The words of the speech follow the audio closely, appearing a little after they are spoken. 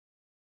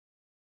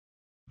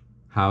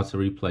how to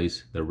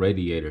replace the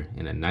radiator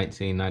in a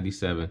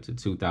 1997 to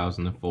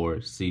 2004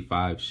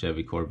 C5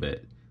 Chevy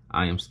Corvette.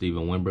 I am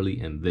Stephen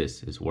Wimberley and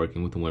this is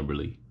Working with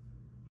Wimberley.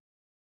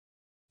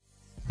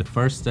 The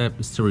first step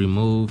is to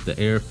remove the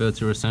air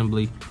filter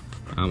assembly.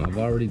 I've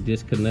already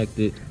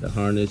disconnected the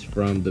harness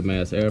from the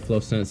mass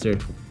airflow sensor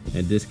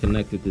and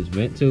disconnected this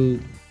vent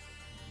tube.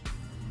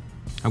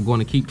 I'm going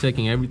to keep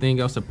taking everything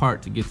else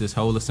apart to get this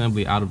whole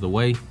assembly out of the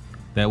way.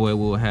 That way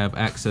we'll have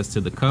access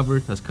to the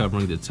cover that's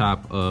covering the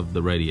top of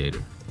the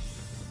radiator.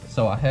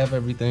 So I have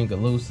everything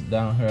loose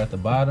down here at the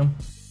bottom.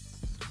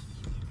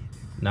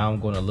 Now I'm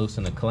going to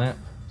loosen the clamp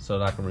so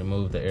that I can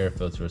remove the air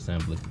filter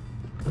assembly.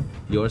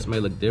 Yours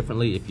may look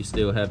differently if you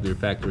still have your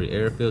factory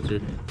air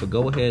filter, but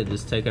go ahead and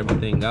just take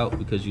everything out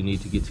because you need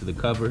to get to the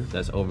cover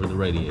that's over the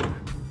radiator.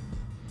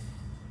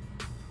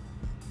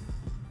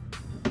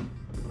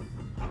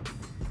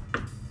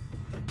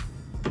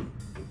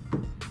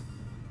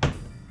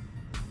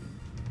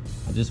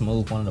 I just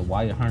moved one of the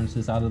wire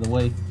harnesses out of the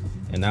way,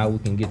 and now we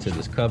can get to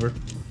this cover.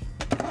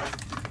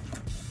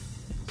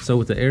 So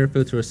with the air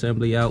filter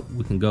assembly out,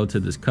 we can go to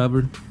this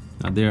cover.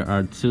 Now there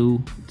are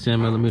two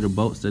 10mm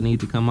bolts that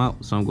need to come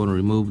out, so I'm going to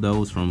remove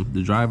those from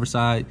the driver's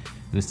side,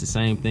 and it's the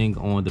same thing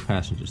on the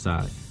passenger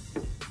side.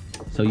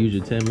 So use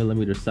your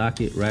 10mm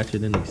socket,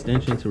 ratchet, and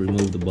extension to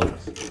remove the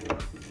bolts.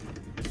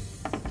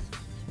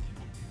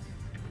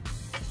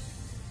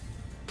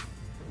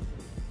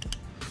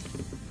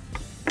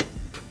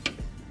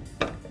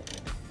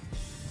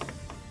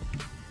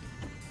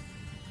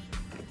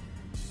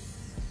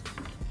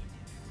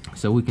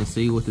 So we can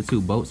see with the two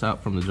bolts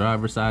out from the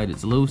driver's side,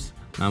 it's loose.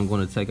 Now I'm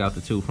going to take out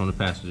the two from the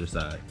passenger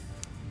side.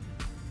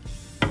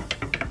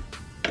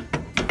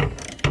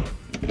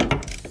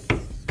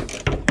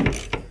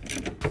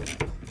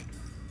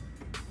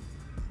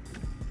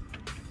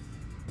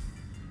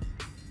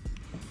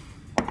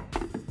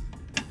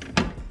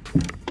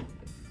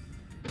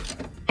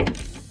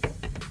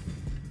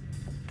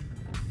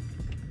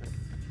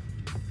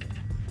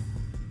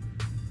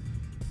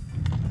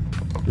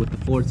 With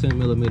the four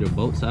 10mm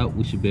bolts out,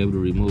 we should be able to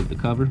remove the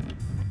cover.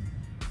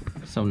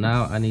 So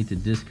now I need to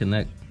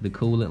disconnect the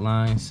coolant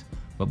lines,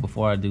 but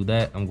before I do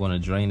that, I'm going to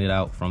drain it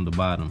out from the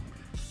bottom.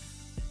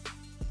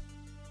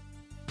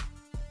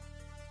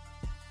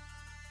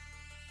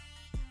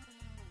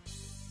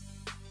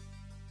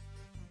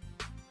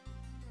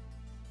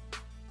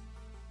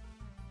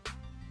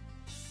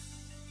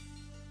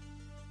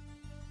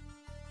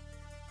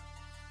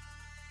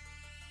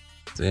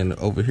 And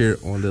over here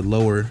on the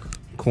lower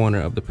corner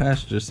of the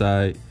passenger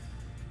side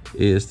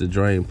is the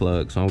drain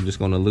plug, so I'm just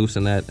going to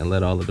loosen that and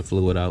let all of the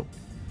fluid out.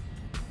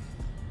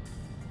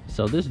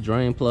 So this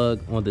drain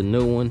plug on the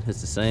new one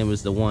is the same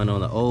as the one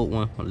on the old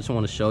one. I just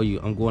want to show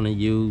you, I'm going to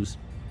use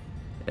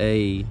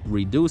a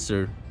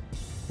reducer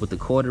with the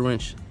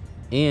 1/4"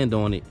 end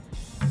on it.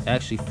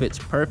 Actually fits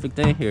perfect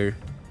in here,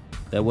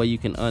 that way you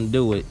can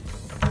undo it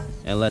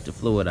and let the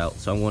fluid out.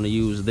 So I'm going to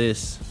use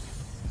this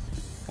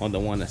on the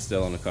one that's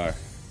still on the car.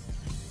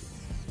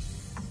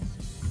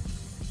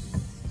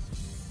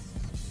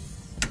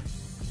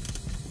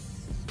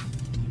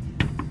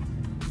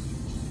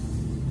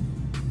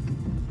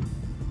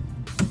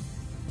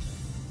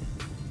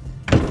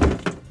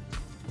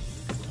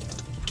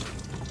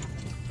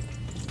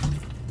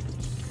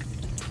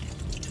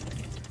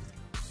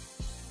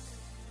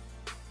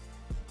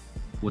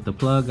 With the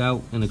plug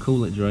out and the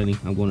coolant draining,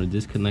 I'm going to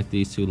disconnect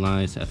these two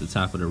lines at the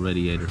top of the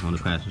radiator on the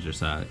passenger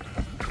side.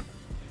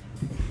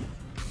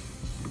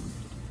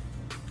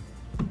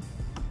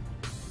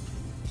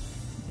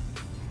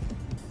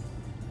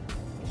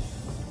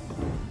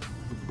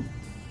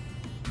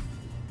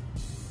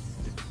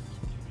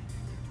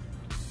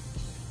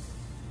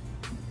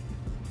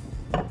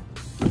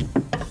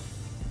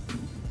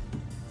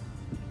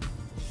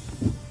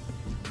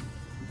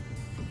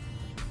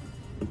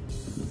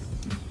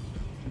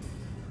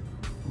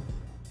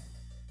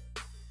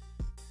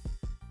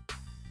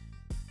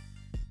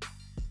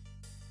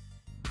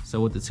 So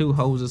with the two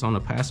hoses on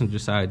the passenger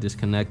side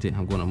disconnected,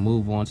 I'm going to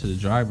move on to the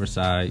driver's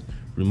side,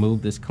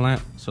 remove this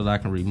clamp so that I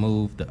can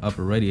remove the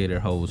upper radiator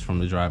hose from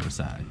the driver's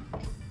side.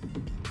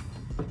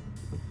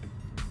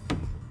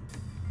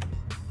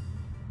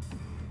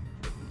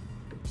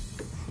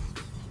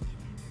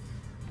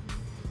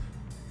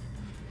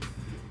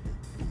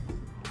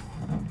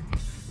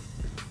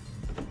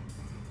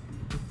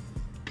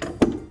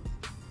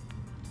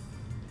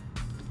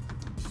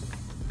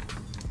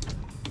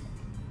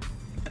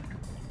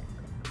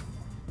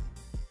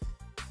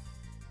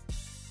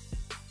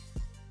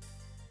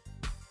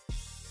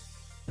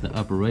 The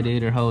upper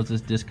radiator hose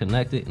is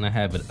disconnected and I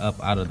have it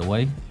up out of the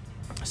way.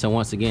 So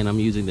once again, I'm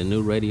using the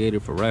new radiator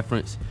for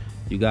reference.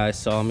 You guys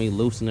saw me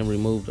loosen and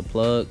remove the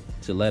plug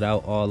to let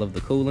out all of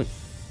the coolant.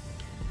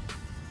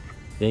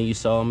 Then you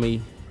saw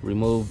me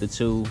remove the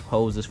two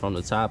hoses from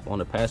the top on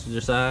the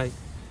passenger side.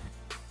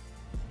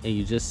 And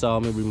you just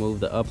saw me remove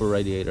the upper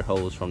radiator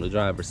hose from the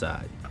driver's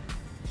side.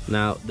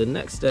 Now, the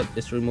next step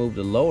is to remove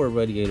the lower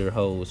radiator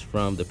hose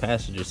from the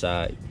passenger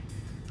side.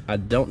 I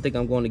don't think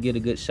I'm going to get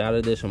a good shot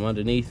of this from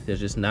underneath. There's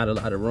just not a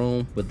lot of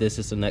room, but this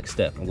is the next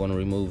step. I'm going to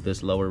remove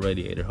this lower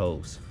radiator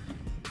hose.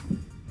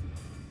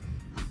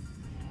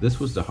 This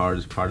was the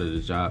hardest part of the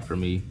job for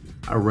me.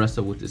 I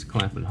wrestled with this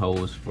clamping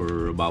hose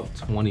for about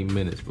 20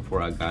 minutes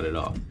before I got it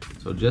off.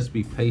 So just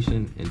be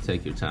patient and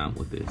take your time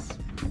with this.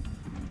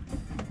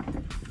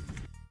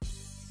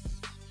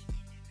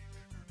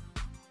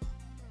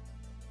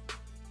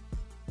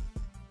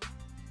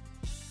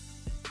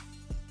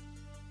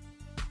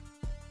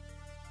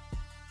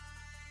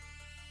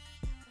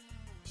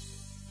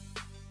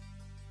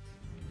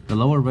 The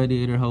lower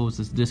radiator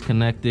hose is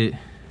disconnected.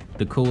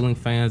 The cooling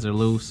fans are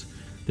loose.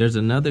 There's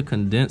another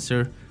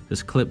condenser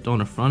that's clipped on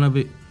the front of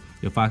it.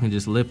 If I can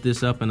just lift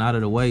this up and out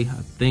of the way,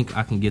 I think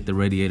I can get the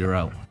radiator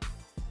out.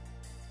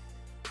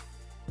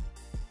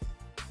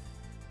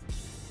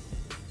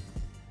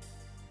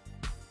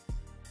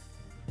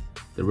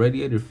 The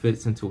radiator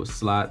fits into a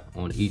slot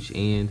on each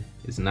end.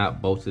 It's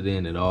not bolted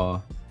in at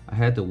all. I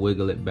had to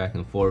wiggle it back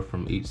and forth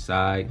from each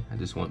side. I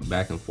just went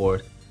back and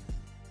forth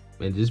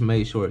and just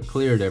made sure it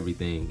cleared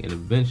everything, and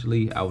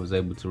eventually I was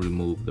able to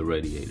remove the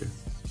radiator.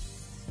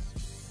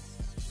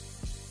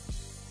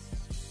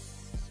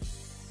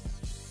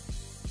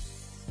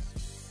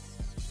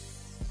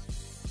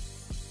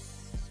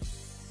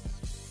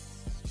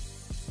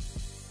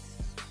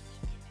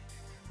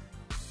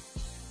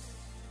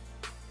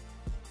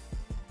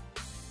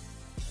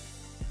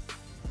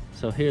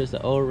 So here's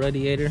the old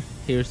radiator,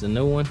 here's the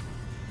new one.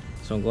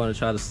 So I'm going to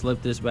try to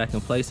slip this back in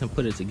place and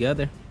put it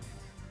together.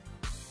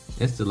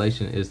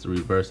 Installation is the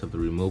reverse of the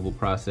removal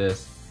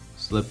process.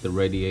 Slip the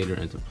radiator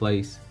into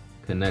place,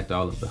 connect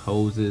all of the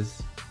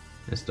hoses,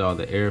 install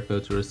the air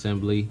filter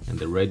assembly and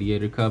the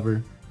radiator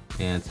cover,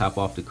 and top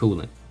off the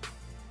coolant.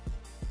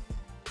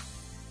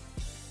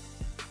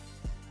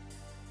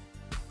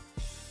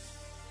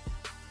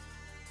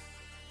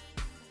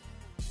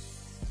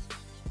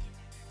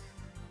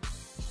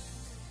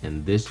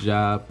 And this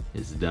job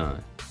is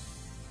done.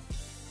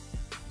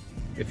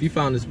 If you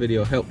found this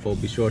video helpful,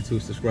 be sure to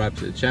subscribe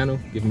to the channel,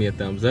 give me a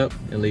thumbs up,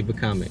 and leave a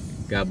comment.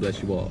 God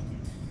bless you all.